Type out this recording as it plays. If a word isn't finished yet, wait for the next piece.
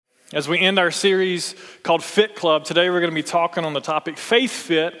As we end our series called Fit Club, today we're going to be talking on the topic Faith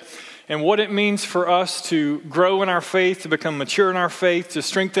Fit and what it means for us to grow in our faith, to become mature in our faith, to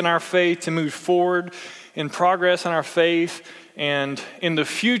strengthen our faith, to move forward in progress in our faith, and in the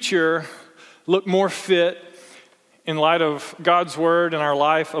future look more fit in light of God's Word and our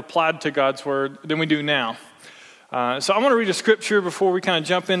life applied to God's Word than we do now. So I want to read a scripture before we kind of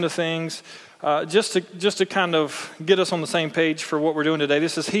jump into things. Just to kind of get us on the same page for what we're doing today.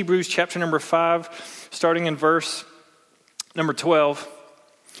 This is Hebrews chapter number 5, starting in verse number 12.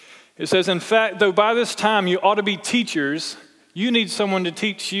 It says, "In fact, though by this time you ought to be teachers, you need someone to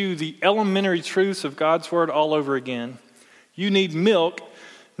teach you the elementary truths of God's word all over again. You need milk,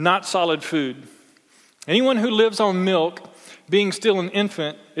 not solid food. Anyone who lives on milk, being still an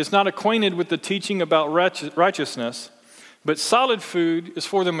infant, is not acquainted with the teaching about righteousness, but solid food is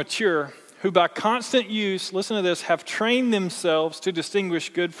for the mature, who by constant use, listen to this, have trained themselves to distinguish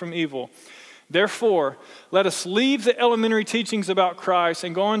good from evil. Therefore, let us leave the elementary teachings about Christ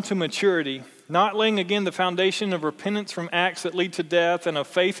and go on to maturity, not laying again the foundation of repentance from acts that lead to death and of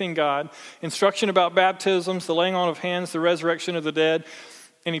faith in God, instruction about baptisms, the laying on of hands, the resurrection of the dead,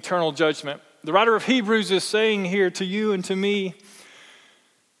 and eternal judgment." The writer of Hebrews is saying here to you and to me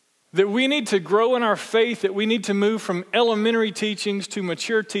that we need to grow in our faith, that we need to move from elementary teachings to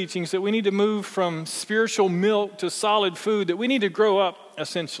mature teachings, that we need to move from spiritual milk to solid food, that we need to grow up,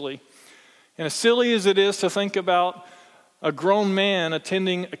 essentially. And as silly as it is to think about a grown man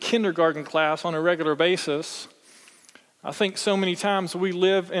attending a kindergarten class on a regular basis, I think so many times we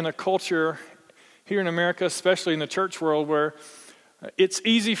live in a culture here in America, especially in the church world, where it's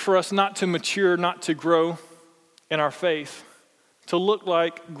easy for us not to mature, not to grow in our faith, to look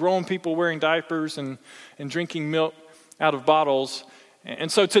like grown people wearing diapers and drinking milk out of bottles.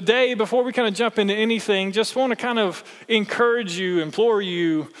 And so today, before we kind of jump into anything, just want to kind of encourage you, implore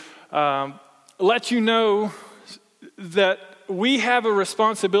you, let you know that we have a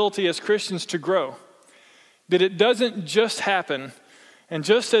responsibility as Christians to grow. That it doesn't just happen. And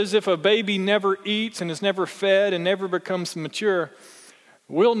just as if a baby never eats and is never fed and never becomes mature,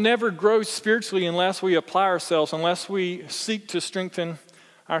 we'll never grow spiritually unless we apply ourselves, unless we seek to strengthen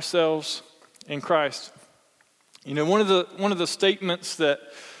ourselves in Christ. You know, one of the statements that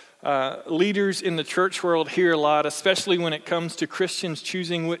leaders in the church world hear a lot, especially when it comes to Christians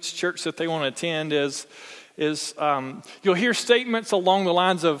choosing which church that they want to attend, is you'll hear statements along the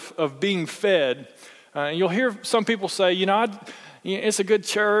lines of being fed. You'll hear some people say, it's a good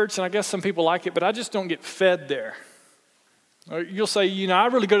church, and I guess some people like it, but I just don't get fed there. Or you'll say, I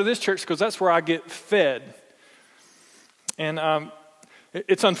really go to this church because that's where I get fed. And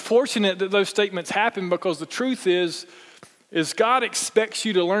it's unfortunate that those statements happen, because the truth is God expects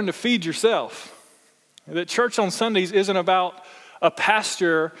you to learn to feed yourself. That church on Sundays isn't about a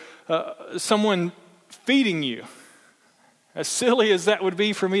pastor, someone feeding you. As silly as that would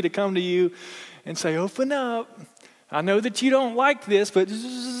be for me to come to you and say, open up. I know that you don't like this, but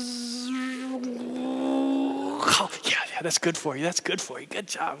yeah, that's good for you. That's good for you. Good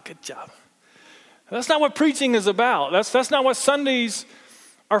job. That's not what preaching is about. That's not what Sundays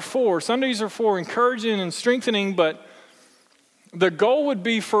are for. Sundays are for encouraging and strengthening, but the goal would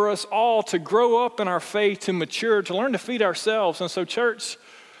be for us all to grow up in our faith, to mature, to learn to feed ourselves. And so church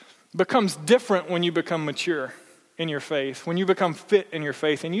becomes different when you become mature in your faith, when you become fit in your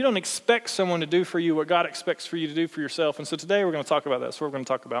faith, and you don't expect someone to do for you what God expects for you to do for yourself. And so today we're going to talk about that. That's what we're going to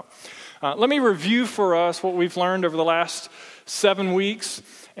talk about. Let me review for us what we've learned over the last 7 weeks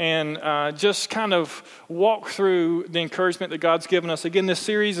and just kind of walk through the encouragement that God's given us. Again, this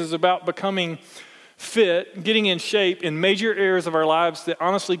series is about becoming fit, getting in shape in major areas of our lives that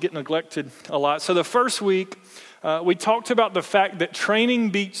honestly get neglected a lot. So the first week, we talked about the fact that training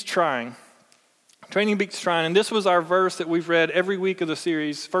beats trying. Training beats trying, and this was our verse that we've read every week of the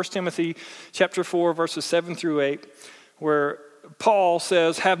series, 1 Timothy chapter 4, verses 7 through 8, where Paul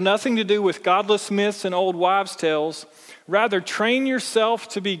says, "Have nothing to do with godless myths and old wives' tales. Rather, train yourself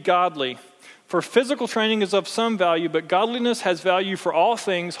to be godly. For physical training is of some value, but godliness has value for all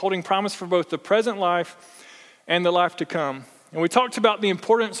things, holding promise for both the present life and the life to come." And we talked about the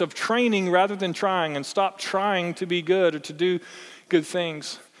importance of training rather than trying, and stop trying to be good or to do good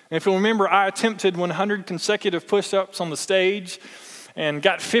things. And if you'll remember, I attempted 100 consecutive push-ups on the stage and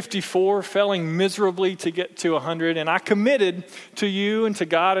got 54, failing miserably to get to 100. And I committed to you and to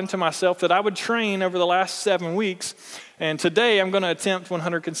God and to myself that I would train over the last 7 weeks. And today I'm going to attempt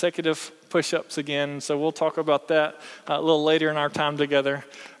 100 consecutive push-ups again. So we'll talk about that a little later in our time together.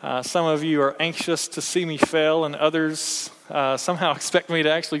 Some of you are anxious to see me fail, and others somehow expect me to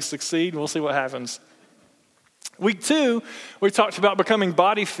actually succeed. We'll see what happens. Week 2, we talked about becoming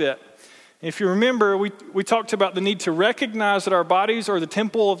body fit. If you remember, we talked about the need to recognize that our bodies are the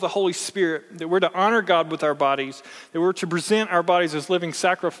temple of the Holy Spirit, that we're to honor God with our bodies, that we're to present our bodies as living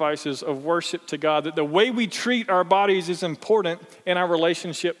sacrifices of worship to God, that the way we treat our bodies is important in our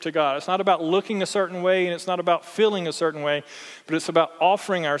relationship to God. It's not about looking a certain way, and it's not about feeling a certain way, but it's about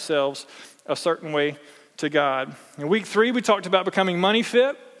offering ourselves a certain way to God. In week 3, we talked about becoming money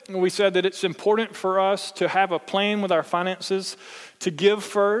fit. We said that it's important for us to have a plan with our finances, to give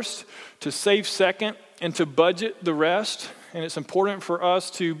first, to save second, and to budget the rest. And it's important for us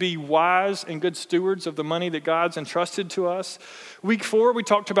to be wise and good stewards of the money that God's entrusted to us. Week 4, we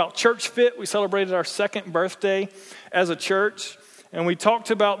talked about church fit. We celebrated our 2nd birthday as a church. And we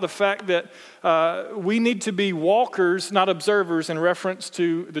talked about the fact that we need to be walkers, not observers, in reference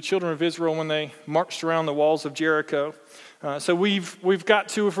to the children of Israel when they marched around the walls of Jericho. So we've got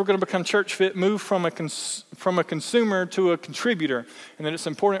to, if we're going to become church fit, move from a consumer to a contributor. And then it's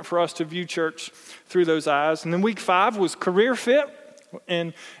important for us to view church through those eyes. And then week 5 was career fit.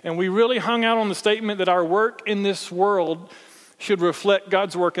 And we really hung out on the statement that our work in this world should reflect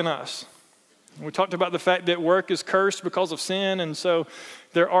God's work in us. And we talked about the fact that work is cursed because of sin. And so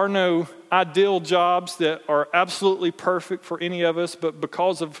there are no ideal jobs that are absolutely perfect for any of us. But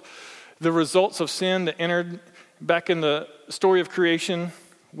because of the results of sin that entered back in the story of creation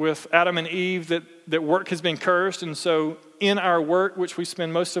with Adam and Eve, that work has been cursed. And so in our work, which we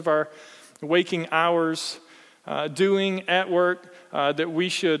spend most of our waking hours doing at work, that we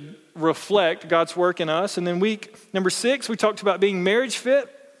should reflect God's work in us. And then week number 6, we talked about being marriage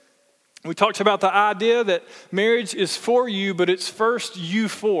fit. We talked about the idea that marriage is for you, but it's first you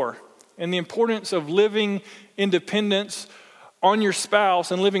for, and the importance of living independence on your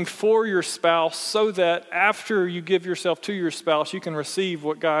spouse and living for your spouse so that after you give yourself to your spouse, you can receive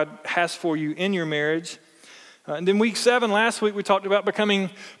what God has for you in your marriage. And then week 7, last week, we talked about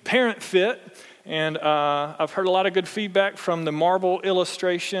becoming parent fit. And I've heard a lot of good feedback from the marble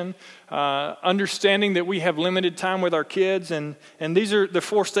illustration, understanding that we have limited time with our kids. And these are the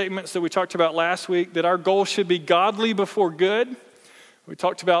 4 statements that we talked about last week, that our goal should be godly before good. We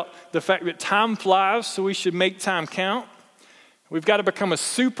talked about the fact that time flies, so we should make time count. We've got to become a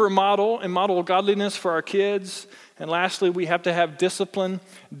supermodel and model godliness for our kids. And lastly, we have to have discipline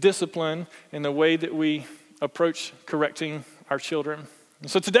in the way that we approach correcting our children. And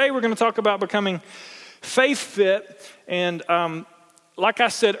so today we're going to talk about becoming faith fit. And like I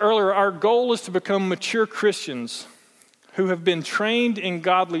said earlier, our goal is to become mature Christians who have been trained in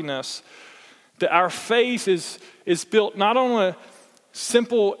godliness, that our faith is built not on a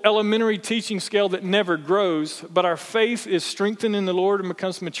simple elementary teaching scale that never grows, but our faith is strengthened in the Lord and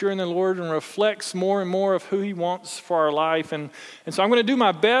becomes mature in the Lord and reflects more and more of who He wants for our life. And so I'm going to do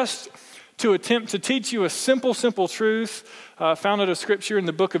my best to attempt to teach you a simple truth found in a scripture in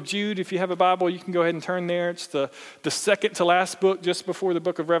the book of Jude. If you have a Bible, you can go ahead and turn there. It's the second to last book just before the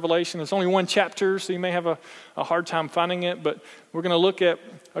book of Revelation. It's only 1 chapter, so you may have a hard time finding it, but we're going to look at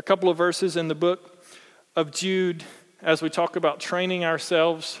a couple of verses in the book of Jude as we talk about training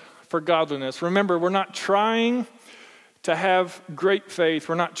ourselves for godliness. Remember, we're not trying to have great faith.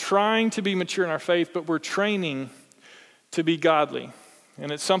 We're not trying to be mature in our faith, but we're training to be godly.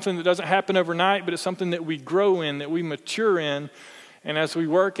 And it's something that doesn't happen overnight, but it's something that we grow in, that we mature in. And as we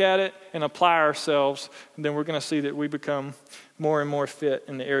work at it and apply ourselves, then we're going to see that we become more and more fit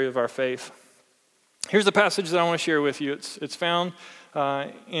in the area of our faith. Here's the passage that I want to share with you. It's found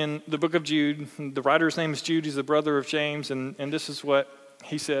in the book of Jude. The writer's name is Jude. He's the brother of James, and this is what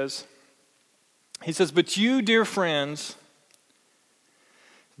he says. He says, "But you, dear friends,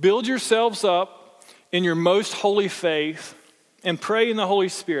 build yourselves up in your most holy faith and pray in the Holy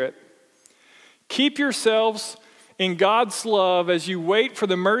Spirit. Keep yourselves in God's love as you wait for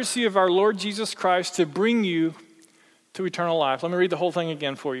the mercy of our Lord Jesus Christ to bring you to eternal life." Let me read the whole thing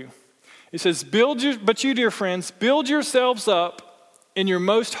again for you. It says, "But you, dear friends, build yourselves up in your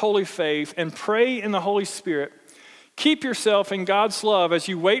most holy faith and pray in the Holy Spirit. Keep yourself in God's love as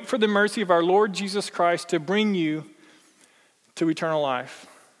you wait for the mercy of our Lord Jesus Christ to bring you to eternal life."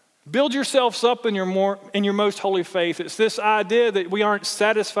 Build yourselves up in your most holy faith. It's this idea that we aren't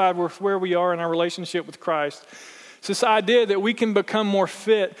satisfied with where we are in our relationship with Christ. It's this idea that we can become more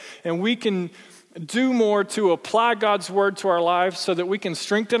fit and we can do more to apply God's word to our lives so that we can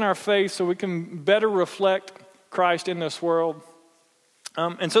strengthen our faith, so we can better reflect Christ in this world.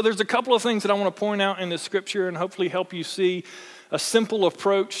 And so there's a couple of things that I want to point out in this scripture and hopefully help you see a simple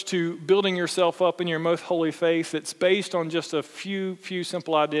approach to building yourself up in your most holy faith that's based on just a few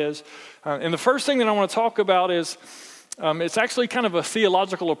simple ideas. And the first thing that I want to talk about is it's actually kind of a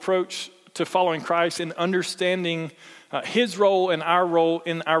theological approach to following Christ and understanding his role and our role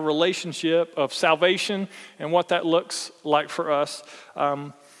in our relationship of salvation and what that looks like for us.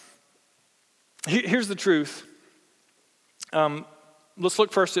 Here's the truth. Let's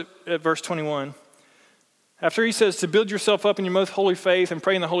look first at verse 21. After he says to build yourself up in your most holy faith and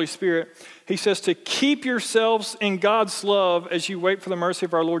pray in the Holy Spirit, he says to keep yourselves in God's love as you wait for the mercy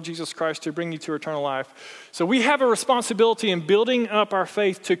of our Lord Jesus Christ to bring you to eternal life. So we have a responsibility in building up our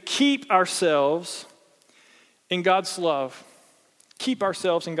faith to keep ourselves in God's love. Keep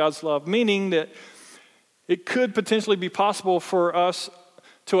ourselves in God's love, meaning that it could potentially be possible for us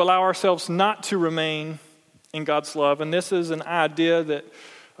to allow ourselves not to remain in God's love. And this is an idea that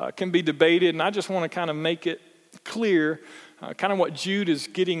can be debated, and I just want to kind of make it clear kind of what Jude is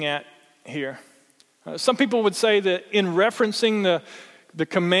getting at here. Some people would say that in referencing the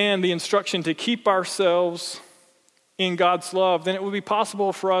command, the instruction to keep ourselves in God's love, then it would be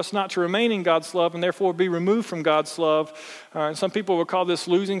possible for us not to remain in God's love and therefore be removed from God's love. And some people would call this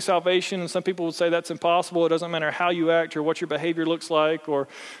losing salvation, and some people would say that's impossible. It doesn't matter how you act or what your behavior looks like or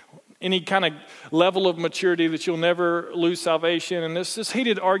any kind of level of maturity that you'll never lose salvation. And this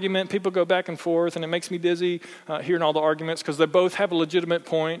heated argument, people go back and forth, and it makes me dizzy hearing all the arguments because they both have legitimate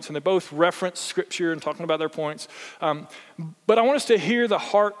points and they both reference Scripture and talking about their points. But I want us to hear the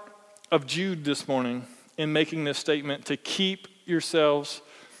heart of Jude this morning in making this statement, to keep yourselves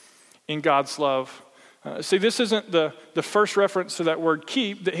in God's love. See, this isn't the first reference to that word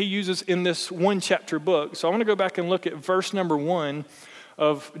keep that he uses in this one chapter book. So I want to go back and look at verse number 1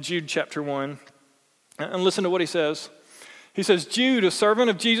 of Jude chapter 1 and listen to what he says. He says, Jude, a servant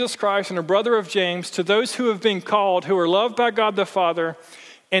of Jesus Christ and a brother of James, to those who have been called, who are loved by God the Father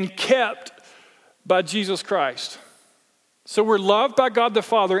and kept by Jesus Christ. So we're loved by God the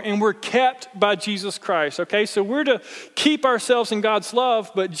Father and we're kept by Jesus Christ, okay? So we're to keep ourselves in God's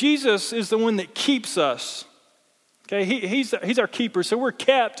love, but Jesus is the one that keeps us, okay? He's our keeper, so we're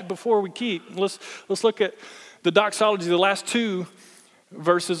kept before we keep. Let's look at the doxology, the last two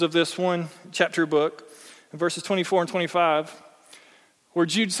verses of this one chapter book, verses 24 and 25, where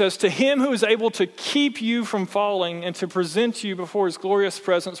Jude says, to him who is able to keep you from falling and to present you before his glorious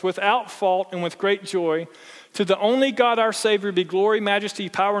presence without fault and with great joy, to the only God our Savior be glory, majesty,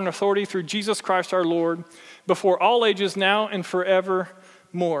 power, and authority through Jesus Christ our Lord, before all ages, now and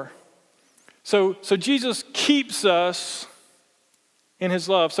forevermore. So Jesus keeps us in his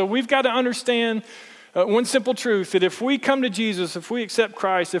love. So we've got to understand one simple truth, that if we come to Jesus, if we accept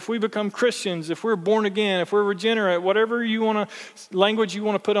Christ, if we become Christians, if we're born again, if we're regenerate, whatever language you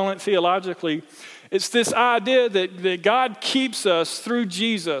want to put on it theologically, it's this idea that God keeps us through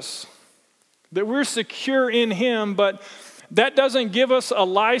Jesus, that we're secure in him, but that doesn't give us a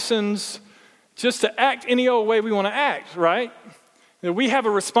license just to act any old way we want to act, right? That we have a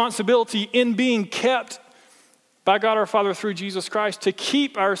responsibility in being kept by God our Father through Jesus Christ to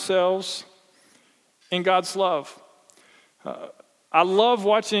keep ourselves in God's love. I love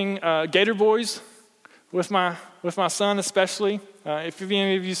watching Gator Boys with my son especially. If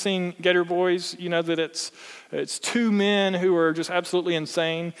any of you seen Gator Boys, you know that it's two men who are just absolutely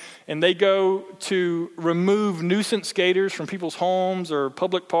insane, and they go to remove nuisance gators from people's homes or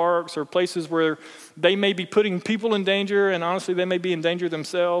public parks or places where they may be putting people in danger, and honestly they may be in danger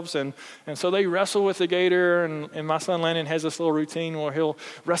themselves, and so they wrestle with the gator, and my son Landon has this little routine where he'll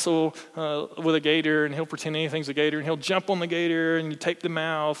wrestle with a gator, and he'll pretend anything's a gator, and he'll jump on the gator, and you tape the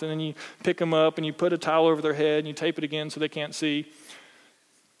mouth, and then you pick them up, and you put a towel over their head, and you tape it again so they can't see.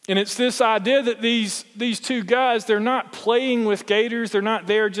 And it's this idea that these two guys, they're not playing with gators. They're not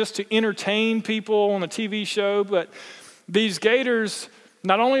there just to entertain people on a TV show. But these gators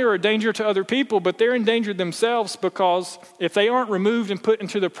not only are a danger to other people, but they're in danger themselves, because if they aren't removed and put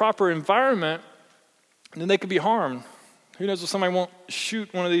into the proper environment, then they could be harmed. Who knows if somebody won't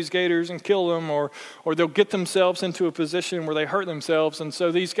shoot one of these gators and kill them, or they'll get themselves into a position where they hurt themselves. And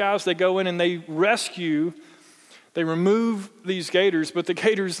so these guys, they go in and they remove these gators, but the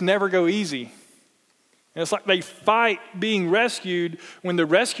gators never go easy. And it's like they fight being rescued when the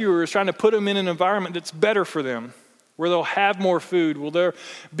rescuer is trying to put them in an environment that's better for them, where they'll have more food, will they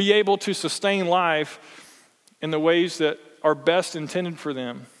be able to sustain life in the ways that are best intended for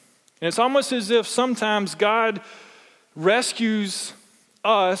them. And it's almost as if sometimes God rescues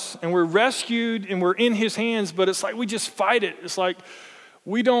us, and we're rescued and we're in his hands, but it's like we just fight it. It's like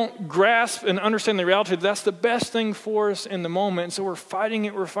we don't grasp and understand the reality that that's the best thing for us in the moment. And so we're fighting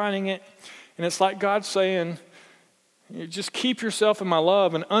it. And it's like God saying, just keep yourself in my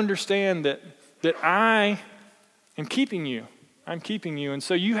love and understand that I am keeping you. I'm keeping you. And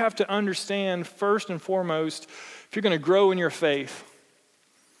so you have to understand first and foremost, if you're going to grow in your faith,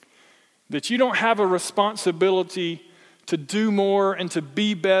 that you don't have a responsibility to do more and to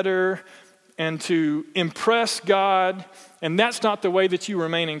be better and to impress God, and that's not the way that you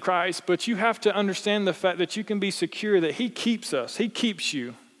remain in Christ, but you have to understand the fact that you can be secure that He keeps us. He keeps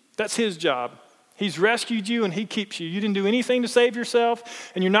you. That's His job. He's rescued you and He keeps you. You didn't do anything to save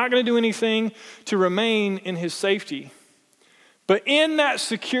yourself, and you're not going to do anything to remain in His safety. But in that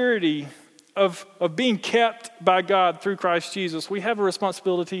security of being kept by God through Christ Jesus, we have a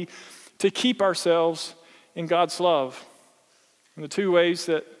responsibility to keep ourselves in God's love. And the two ways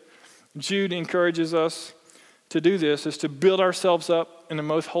that Jude encourages us to do this is to build ourselves up in the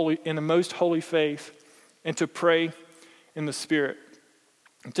most holy faith and to pray in the Spirit.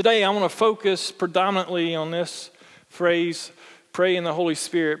 Today I want to focus predominantly on this phrase, pray in the Holy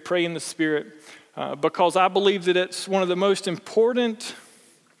Spirit, pray in the Spirit, because I believe that it's one of the most important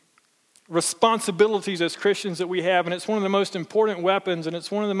responsibilities as Christians that we have, and it's one of the most important weapons, and it's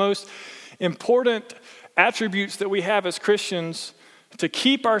one of the most important attributes that we have as Christians to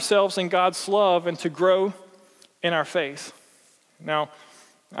keep ourselves in God's love and to grow in our faith. Now,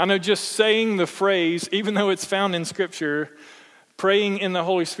 I know just saying the phrase, even though it's found in Scripture, praying in the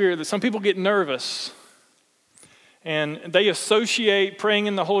Holy Spirit, that some people get nervous and they associate praying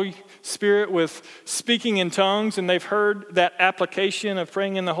in the Holy Spirit with speaking in tongues, and they've heard that application of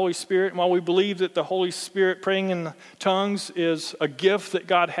praying in the Holy Spirit. And while we believe that the Holy Spirit praying in tongues is a gift that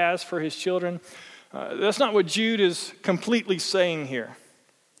God has for His children, that's not what Jude is completely saying here.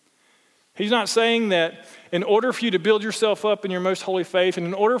 He's not saying that in order for you to build yourself up in your most holy faith, and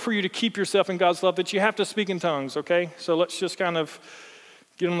in order for you to keep yourself in God's love, that you have to speak in tongues, okay? So let's just kind of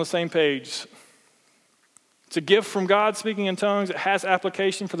get on the same page. It's a gift from God, speaking in tongues. It has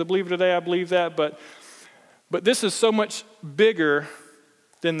application for the believer today, I believe that, but this is so much bigger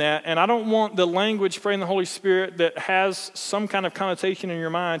than that, and I don't want the language praying in the Holy Spirit that has some kind of connotation in your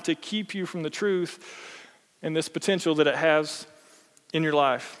mind to keep you from the truth and this potential that it has in your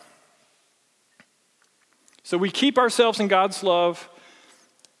life. So we keep ourselves in God's love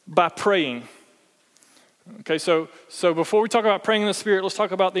by praying. Okay, so before we talk about praying in the Spirit, let's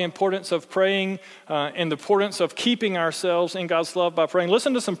talk about the importance of praying and the importance of keeping ourselves in God's love by praying.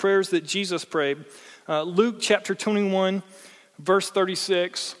 Listen to some prayers that Jesus prayed. Luke chapter 21, verse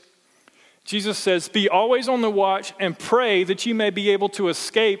 36. Jesus says, "Be always on the watch and pray that you may be able to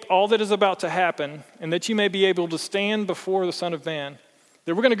escape all that is about to happen and that you may be able to stand before the Son of Man."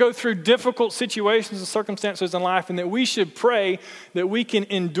 That we're going to go through difficult situations and circumstances in life, and that we should pray that we can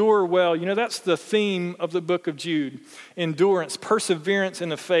endure well. You know, that's the theme of the book of Jude. Endurance, perseverance in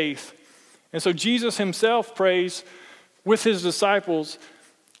the faith. And so Jesus himself prays with his disciples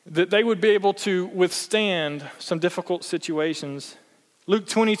that they would be able to withstand some difficult situations. Luke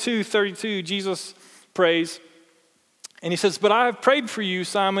 22:32, Jesus prays, and he says, "But I have prayed for you,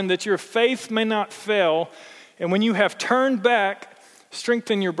 Simon, that your faith may not fail, and when you have turned back,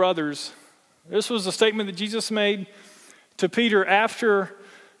 strengthen your brothers." This was a statement that Jesus made to Peter after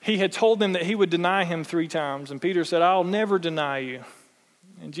he had told them that he would deny him 3 times. And Peter said, "I'll never deny you."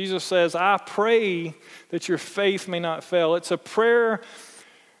 And Jesus says, "I pray that your faith may not fail." It's a prayer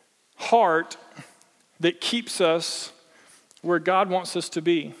heart that keeps us where God wants us to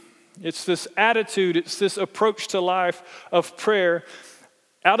be. It's this attitude, it's this approach to life of prayer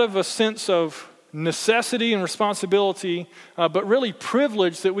out of a sense of necessity and responsibility, but really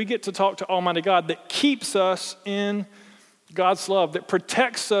privilege that we get to talk to Almighty God, that keeps us in God's love, that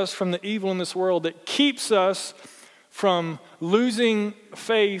protects us from the evil in this world, that keeps us from losing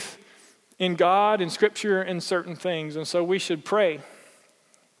faith in God, in Scripture, in certain things. And so we should pray.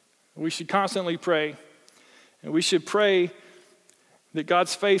 We should constantly pray. And we should pray that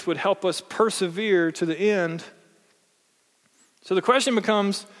God's faith would help us persevere to the end. So the question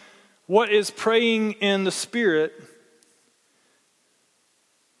becomes, what is praying in the Spirit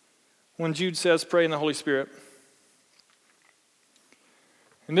when Jude says pray in the Holy Spirit?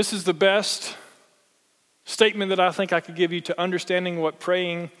 And this is the best statement that I think I could give you to understanding what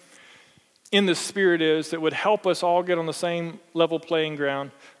praying in the Spirit is that would help us all get on the same level playing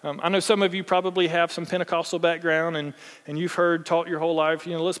ground. I know some of you probably have some Pentecostal background and you've heard taught your whole life,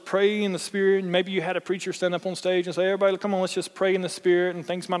 let's pray in the Spirit. And maybe you had a preacher stand up on stage and say, everybody, come on, let's just pray in the Spirit. And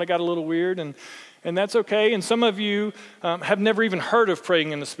things might have got a little weird, and that's okay. And some of you have never even heard of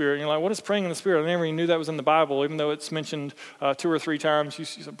praying in the Spirit. And you're like, what is praying in the Spirit? I never even knew that was in the Bible, even though it's mentioned 2 or 3 times. You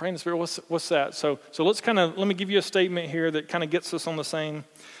said, pray in the Spirit, what's that? So let me give you a statement here that kind of gets us on the same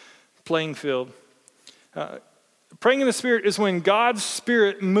playing field. Praying in the Spirit is when God's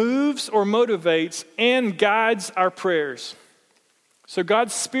Spirit moves or motivates and guides our prayers. So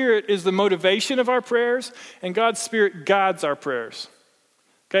God's Spirit is the motivation of our prayers, and God's Spirit guides our prayers.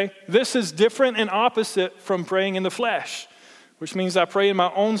 Okay? This is different and opposite from praying in the flesh, which means I pray in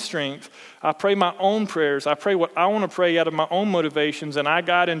my own strength. I pray my own prayers. I pray what I want to pray out of my own motivations, and I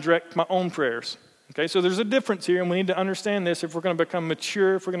guide and direct my own prayers. Okay, so there's a difference here, and we need to understand this if we're going to become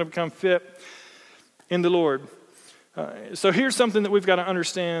mature, if we're going to become fit in the Lord. So here's something that we've got to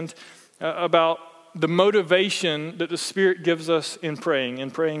understand about the motivation that the Spirit gives us in praying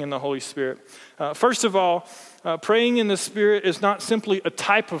in the Holy Spirit. First of all, praying in the Spirit is not simply a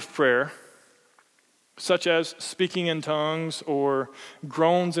type of prayer, such as speaking in tongues or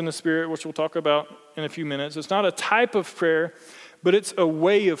groans in the Spirit, which we'll talk about in a few minutes. It's not a type of prayer, but it's a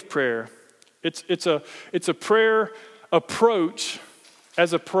way of prayer. It's a prayer approach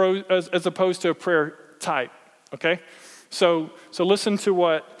as opposed to a prayer type, okay? So listen to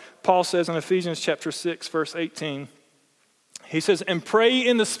what Paul says in Ephesians chapter 6, verse 18. He says, "And pray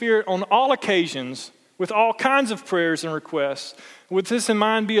in the Spirit on all occasions with all kinds of prayers and requests. With this in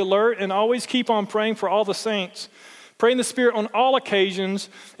mind, be alert and always keep on praying for all the saints. Pray in the Spirit on all occasions."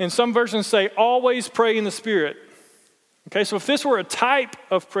 And some versions say, always pray in the Spirit. Okay, so if this were a type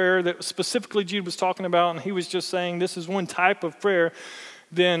of prayer that specifically Jude was talking about, and he was just saying this is one type of prayer,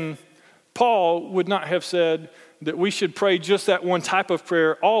 then Paul would not have said that we should pray just that one type of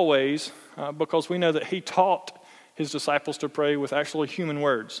prayer always, because we know that he taught his disciples to pray with actually human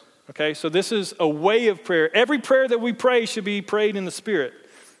words. Okay, so this is a way of prayer. Every prayer that we pray should be prayed in the Spirit.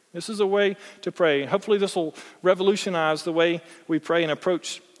 This is a way to pray. Hopefully this will revolutionize the way we pray and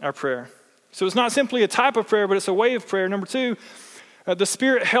approach our prayer. So it's not simply a type of prayer, but it's a way of prayer. Number two, the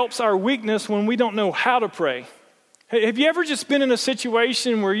Spirit helps our weakness when we don't know how to pray. Hey, have you ever just been in a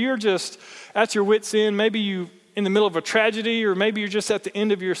situation where you're just at your wit's end? Maybe you in the middle of a tragedy, or maybe you're just at the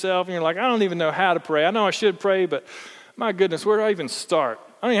end of yourself and you're like, I don't even know how to pray. I know I should pray, but my goodness, where do I even start?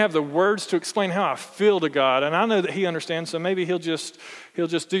 I don't even have the words to explain how I feel to God, and I know that He understands, so maybe He'll just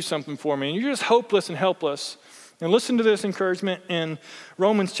do something for me. And you're just hopeless and helpless. And listen to this encouragement in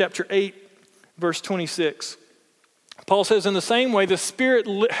Romans chapter 8, verse 26. Paul says, "In the same way, the Spirit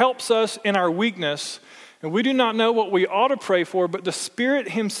helps us in our weakness, and we do not know what we ought to pray for, but the Spirit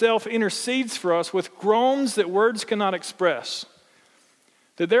Himself intercedes for us with groans that words cannot express."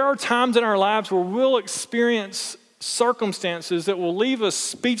 That there are times in our lives where we'll experience circumstances that will leave us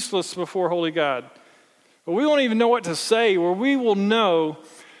speechless before holy God. But we won't even know what to say, where we will know,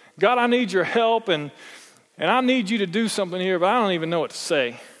 God, I need your help, and I need you to do something here, but I don't even know what to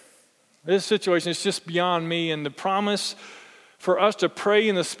say. This situation is just beyond me, and the promise for us to pray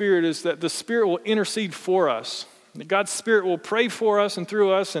in the Spirit is that the Spirit will intercede for us. That God's Spirit will pray for us and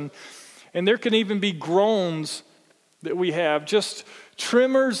through us, and there can even be groans that we have, just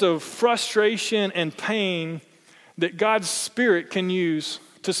tremors of frustration and pain that God's Spirit can use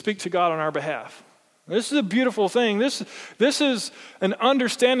to speak to God on our behalf. This is a beautiful thing. This is an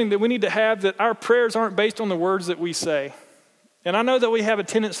understanding that we need to have, that our prayers aren't based on the words that we say. And I know that we have a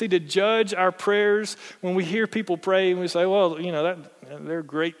tendency to judge our prayers when we hear people pray, and we say, well, they're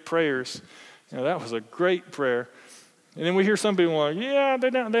great prayers. That was a great prayer. And then we hear some people like, yeah, they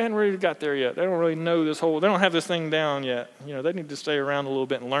hadn't really got there yet. They don't really know they don't have this thing down yet. They need to stay around a little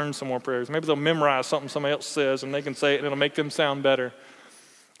bit and learn some more prayers. Maybe they'll memorize something somebody else says, and they can say it, and it'll make them sound better.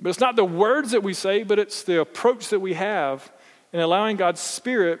 But it's not the words that we say, but it's the approach that we have in allowing God's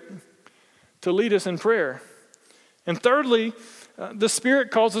Spirit to lead us in prayer. And thirdly, the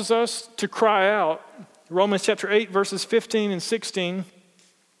Spirit causes us to cry out. Romans chapter 8, verses 15 and 16.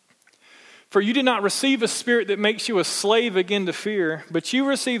 "For you did not receive a spirit that makes you a slave again to fear, but you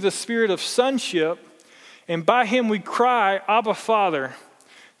received the Spirit of sonship, and by Him we cry, Abba, Father.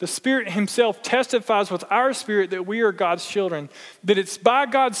 The Spirit Himself testifies with our spirit that we are God's children." That it's by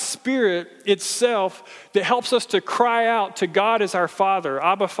God's Spirit itself that helps us to cry out to God as our Father.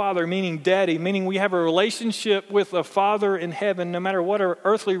 Abba, Father, meaning Daddy, meaning we have a relationship with a Father in heaven, no matter what our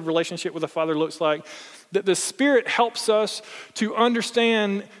earthly relationship with a Father looks like. That the Spirit helps us to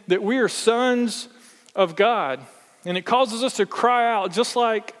understand that we are sons of God. And it causes us to cry out just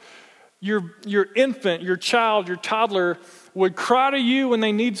like your infant, your child, your toddler would cry to you when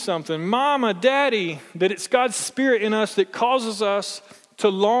they need something. Mama, Daddy, that it's God's Spirit in us that causes us to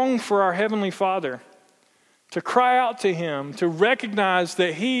long for our Heavenly Father, to cry out to Him, to recognize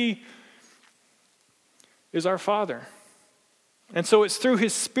that He is our Father. And so it's through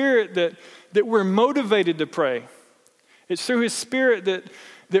His Spirit that we're motivated to pray. It's through His Spirit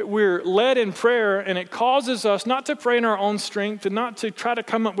that we're led in prayer, and it causes us not to pray in our own strength and not to try to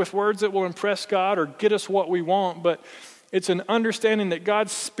come up with words that will impress God or get us what we want, but it's an understanding that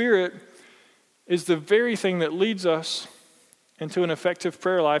God's Spirit is the very thing that leads us into an effective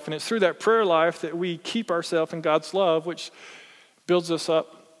prayer life. And it's through that prayer life that we keep ourselves in God's love, which builds us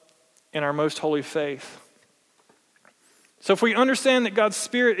up in our most holy faith. So if we understand that God's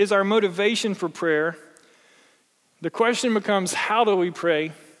Spirit is our motivation for prayer, the question becomes, how do we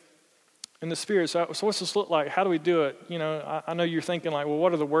pray in the Spirit? So what's this look like? How do we do it? I know you're thinking like, well,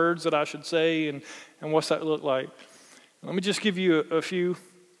 what are the words that I should say and what's that look like? Let me just give you a few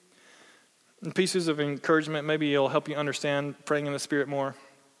pieces of encouragement. Maybe it'll help you understand praying in the Spirit more.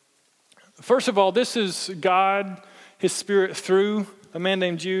 First of all, this is God, His Spirit, through a man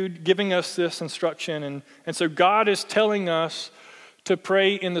named Jude, giving us this instruction. And so God is telling us to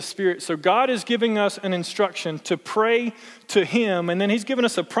pray in the Spirit. So God is giving us an instruction to pray to Him, and then He's given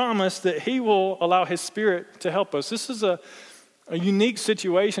us a promise that He will allow His Spirit to help us. This is a unique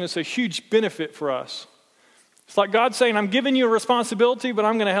situation. It's a huge benefit for us. It's like God saying, I'm giving you a responsibility, but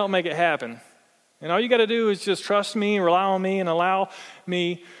I'm going to help make it happen. And all you got to do is just trust me, rely on me, and allow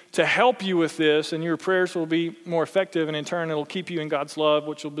me to help you with this, and your prayers will be more effective, and in turn, it'll keep you in God's love,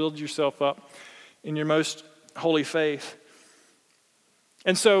 which will build yourself up in your most holy faith.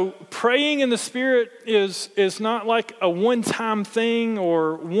 And so praying in the Spirit is not like a one-time thing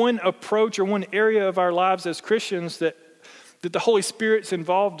or one approach or one area of our lives as Christians that the Holy Spirit's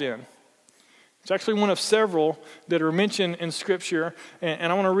involved in. It's actually one of several that are mentioned in Scripture,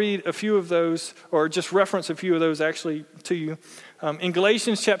 and I want to read a few of those, or just reference a few of those actually to you. In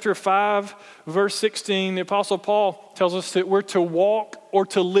Galatians chapter 5, verse 16, the Apostle Paul tells us that we're to walk or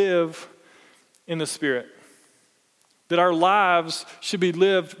to live in the Spirit, that our lives should be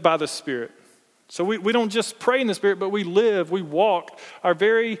lived by the Spirit. So we don't just pray in the Spirit, but we live, we walk. Our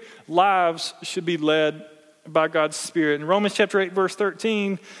very lives should be led by God's Spirit. In Romans chapter 8, verse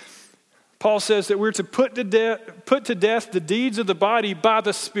 13, Paul says that we're to put to death the deeds of the body by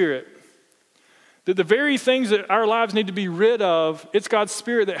the Spirit. That the very things that our lives need to be rid of, it's God's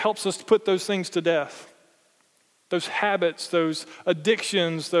Spirit that helps us to put those things to death. Those habits, those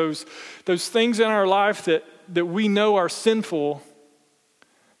addictions, those things in our life that we know are sinful.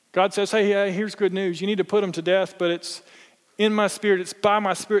 God says, hey, here's good news. You need to put them to death, but it's in my Spirit, it's by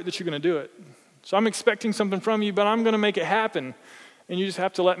my Spirit that you're going to do it. So I'm expecting something from you, but I'm going to make it happen. And you just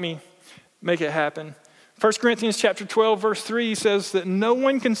have to let me make it happen. 1 Corinthians chapter 12, verse 3 says that no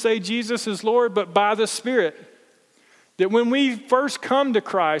one can say Jesus is Lord but by the Spirit. That when we first come to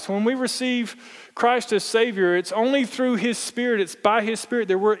Christ, when we receive Christ as Savior, it's only through His Spirit, it's by His Spirit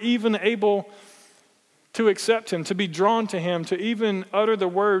that we're even able to accept Him, to be drawn to Him, to even utter the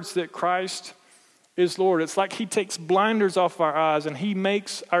words that Christ is Lord. It's like He takes blinders off our eyes and He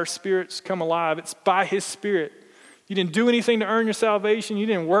makes our spirits come alive. It's by His Spirit. You didn't do anything to earn your salvation. You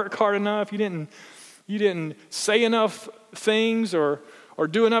didn't work hard enough. You didn't say enough things or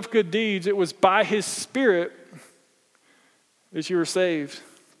do enough good deeds. It was by His Spirit that you were saved.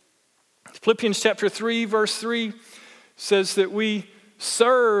 Philippians chapter 3, verse 3 says that we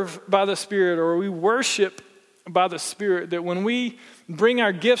serve by the Spirit, or we worship by the Spirit. That when we bring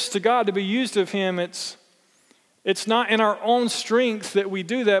our gifts to God to be used of Him, it's not in our own strength that we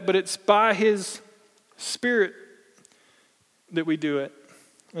do that, but it's by His Spirit that we do it.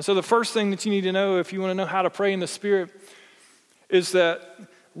 And so the first thing that you need to know if you want to know how to pray in the Spirit is that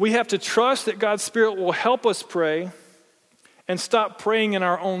we have to trust that God's Spirit will help us pray and stop praying in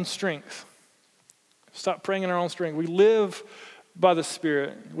our own strength. Stop praying in our own strength. We live by the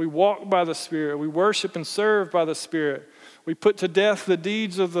Spirit. We walk by the Spirit. We worship and serve by the Spirit. We put to death the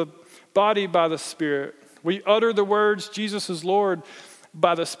deeds of the body by the Spirit. We utter the words, Jesus is Lord,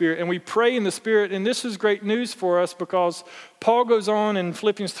 by the Spirit. And we pray in the Spirit. And this is great news for us because Paul goes on in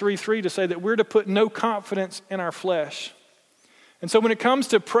Philippians 3:3 to say that we're to put no confidence in our flesh. And so when it comes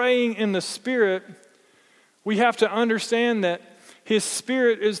to praying in the Spirit, we have to understand that His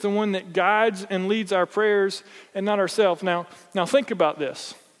Spirit is the one that guides and leads our prayers and not ourselves. Now think about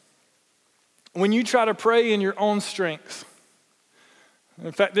this. When you try to pray in your own strength,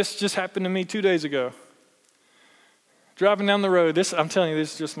 in fact, this just happened to me 2 days ago. Driving down the road, I'm telling you,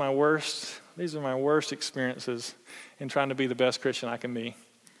 this is just these are my worst experiences in trying to be the best Christian I can be.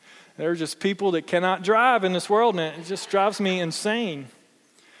 There are just people that cannot drive in this world, and it just drives me insane.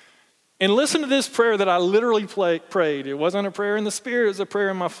 And listen to this prayer that I literally prayed. It wasn't a prayer in the Spirit, it was a prayer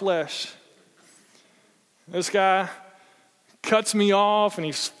in my flesh. This guy cuts me off, and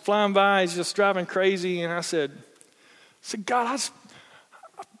he's flying by, he's just driving crazy, and I said, God,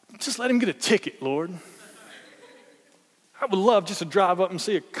 just let him get a ticket, Lord. I would love just to drive up and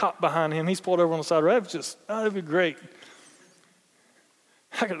see a cop behind him. He's pulled over on the side of the road. That'd be great.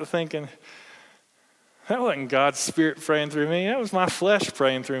 I got to thinking, that wasn't God's Spirit praying through me. That was my flesh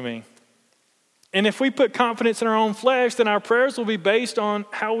praying through me. And if we put confidence in our own flesh, then our prayers will be based on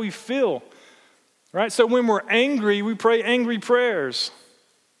how we feel. Right? So when we're angry, we pray angry prayers.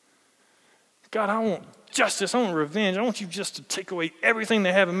 God, I want justice. I want revenge. I want you just to take away everything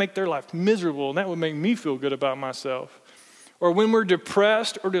they have and make their life miserable. And that would make me feel good about myself. Or when we're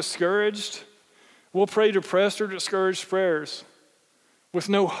depressed or discouraged, we'll pray depressed or discouraged prayers with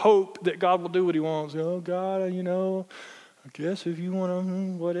no hope that God will do what he wants. Oh, God, I guess if you want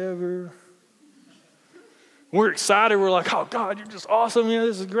to, whatever. We're excited. We're like, oh, God, you're just awesome.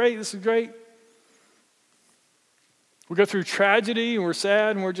 This is great. This is great. We go through tragedy and we're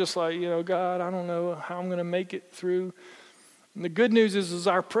sad and we're just like, God, I don't know how I'm going to make it through. And the good news is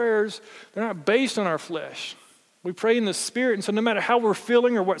our prayers, they're not based on our flesh. We pray in the Spirit, and so no matter how we're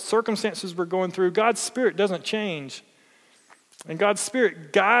feeling or what circumstances we're going through, God's Spirit doesn't change. And God's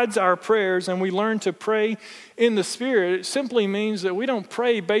Spirit guides our prayers, and we learn to pray in the Spirit. It simply means that we don't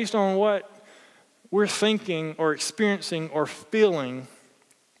pray based on what we're thinking or experiencing or feeling,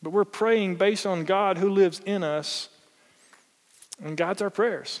 but we're praying based on God who lives in us and guides our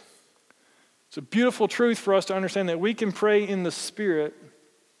prayers. It's a beautiful truth for us to understand that we can pray in the Spirit,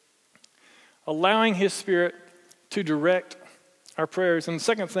 allowing His Spirit to direct our prayers. And the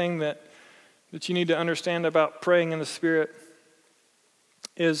second thing that you need to understand about praying in the Spirit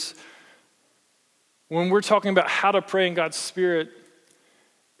is when we're talking about how to pray in God's Spirit,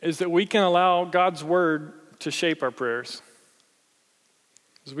 is that we can allow God's Word to shape our prayers.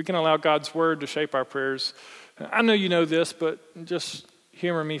 Is we can allow God's Word to shape our prayers. I know you know this, but just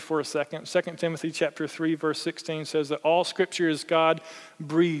humor me for a second. 2 Timothy chapter 3, verse 16 says that all Scripture is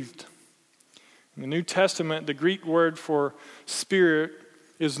God-breathed. In the New Testament, the Greek word for spirit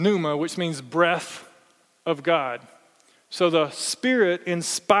is pneuma, which means breath of God. So the Spirit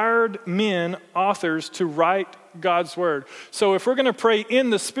inspired men, authors, to write God's Word. So if we're going to pray in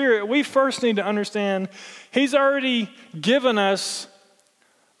the Spirit, we first need to understand He's already given us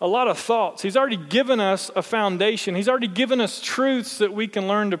a lot of thoughts. He's already given us a foundation. He's already given us truths that we can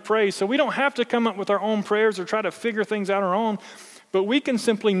learn to pray. So we don't have to come up with our own prayers or try to figure things out on our own, but we can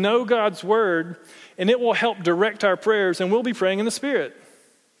simply know God's Word, and it will help direct our prayers, and we'll be praying in the Spirit.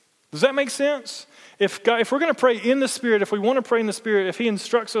 Does that make sense? If we're going to pray in the Spirit, if we want to pray in the Spirit, if He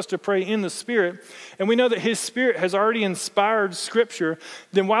instructs us to pray in the Spirit, and we know that His Spirit has already inspired Scripture,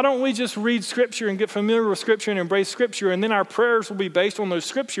 then why don't we just read Scripture and get familiar with Scripture and embrace Scripture, and then our prayers will be based on those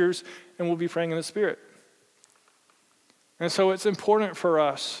Scriptures, and we'll be praying in the Spirit. And so it's important for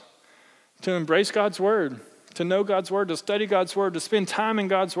us to embrace God's Word, to know God's Word, to study God's Word, to spend time in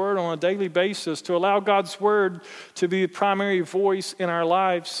God's Word on a daily basis, to allow God's Word to be the primary voice in our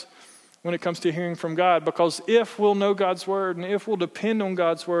lives when it comes to hearing from God. Because if we'll know God's Word, and if we'll depend on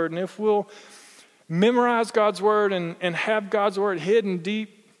God's Word, and if we'll memorize God's Word and have God's Word hidden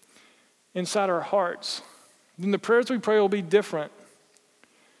deep inside our hearts, then the prayers we pray will be different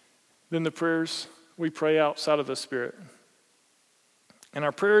than the prayers we pray outside of the Spirit. And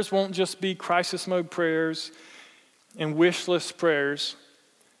our prayers won't just be crisis mode prayers and wish list prayers,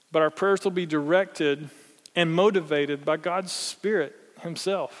 but our prayers will be directed and motivated by God's Spirit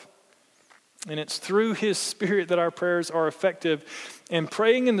Himself. And it's through His Spirit that our prayers are effective. And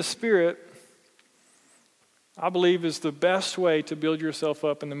praying in the Spirit, I believe, is the best way to build yourself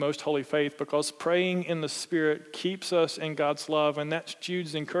up in the most holy faith, because praying in the Spirit keeps us in God's love. And that's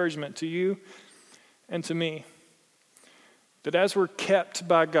Jude's encouragement to you and to me. That as we're kept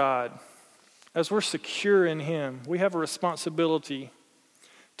by God, as we're secure in Him, we have a responsibility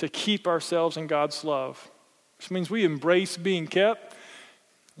to keep ourselves in God's love, which means we embrace being kept.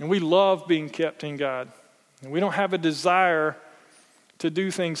 And we love being kept in God. And we don't have a desire to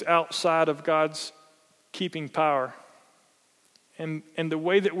do things outside of God's keeping power. And the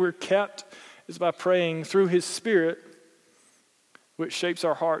way that we're kept is by praying through His Spirit, which shapes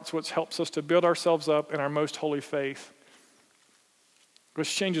our hearts, which helps us to build ourselves up in our most holy faith,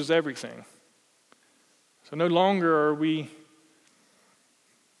 which changes everything. So no longer are we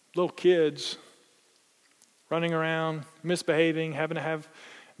little kids running around, misbehaving, having to have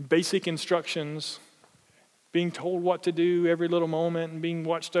basic instructions, being told what to do every little moment and being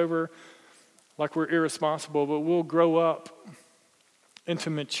watched over like we're irresponsible, but we'll grow up into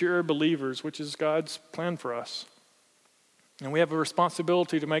mature believers, which is God's plan for us. And we have a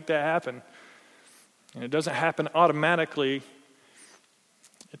responsibility to make that happen. And it doesn't happen automatically.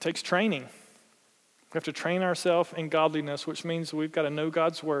 It takes training. We have to train ourselves in godliness, which means we've got to know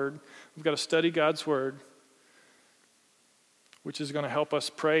God's Word. We've got to study God's Word, which is going to help us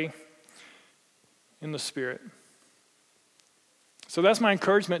pray in the Spirit. So that's my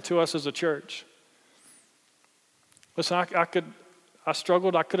encouragement to us as a church. Listen, I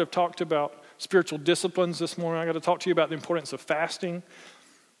struggled. I could have talked about spiritual disciplines this morning. I got to talk to you about the importance of fasting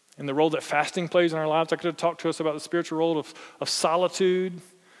and the role that fasting plays in our lives. I could have talked to us about the spiritual role of solitude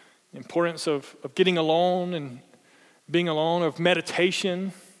the importance of getting alone and being alone, of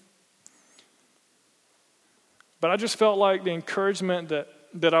meditation. But I just felt like the encouragement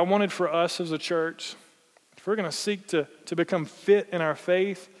that I wanted for us as a church, if we're going to seek to become fit in our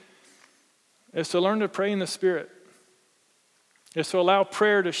faith, is to learn to pray in the Spirit. Is to allow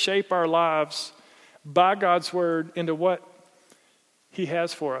prayer to shape our lives by God's word into what He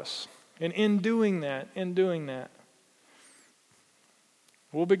has for us. And in doing that,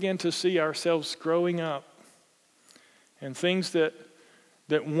 we'll begin to see ourselves growing up. And things that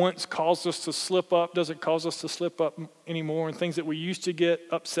once caused us to slip up doesn't cause us to slip up anymore. And things that we used to get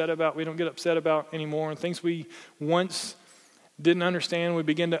upset about, we don't get upset about anymore. And things we once didn't understand, we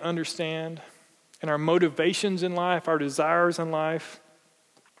begin to understand. And our motivations in life, our desires in life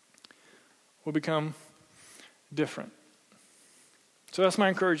will become different. So that's my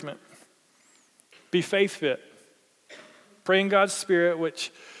encouragement. Be faith fit. Pray in God's Spirit,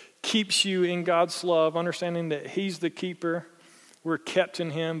 which keeps you in God's love, understanding that He's the keeper. We're kept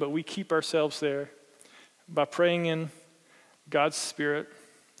in Him, but we keep ourselves there by praying in God's Spirit,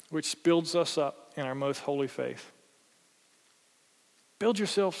 which builds us up in our most holy faith. Build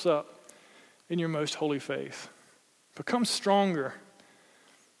yourselves up in your most holy faith. Become stronger.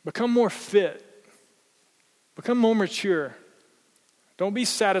 Become more fit. Become more mature. Don't be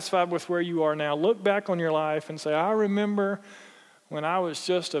satisfied with where you are now. Look back on your life and say, I remember when I was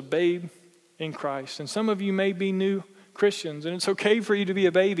just a babe in Christ. And some of you may be new Christians, and it's okay for you to be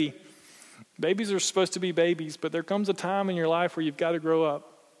a baby. Babies are supposed to be babies, but there comes a time in your life where you've got to grow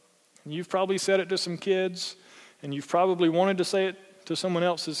up. And you've probably said it to some kids, and you've probably wanted to say it to someone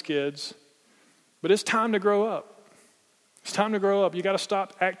else's kids. But it's time to grow up. It's time to grow up. You got to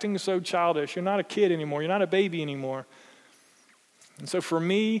stop acting so childish. You're not a kid anymore. You're not a baby anymore. And so for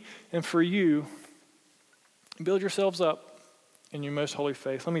me and for you, build yourselves up in your most holy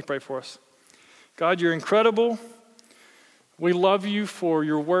faith. Let me pray for us. God, you're incredible. We love you for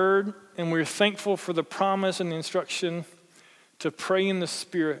your word, and we're thankful for the promise and the instruction to pray in the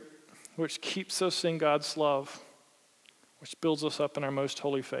Spirit, which keeps us in God's love, which builds us up in our most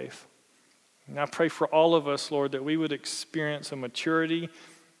holy faith. And I pray for all of us, Lord, that we would experience a maturity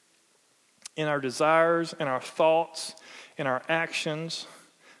in our desires, in our thoughts, in our actions.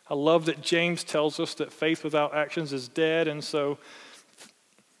 I love that James tells us that faith without actions is dead, and so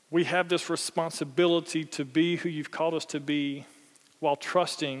we have this responsibility to be who you've called us to be while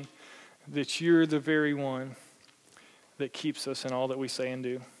trusting that you're the very one that keeps us in all that we say and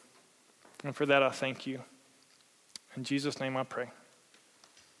do. And for that, I thank you. In Jesus' name I pray.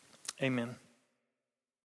 Amen.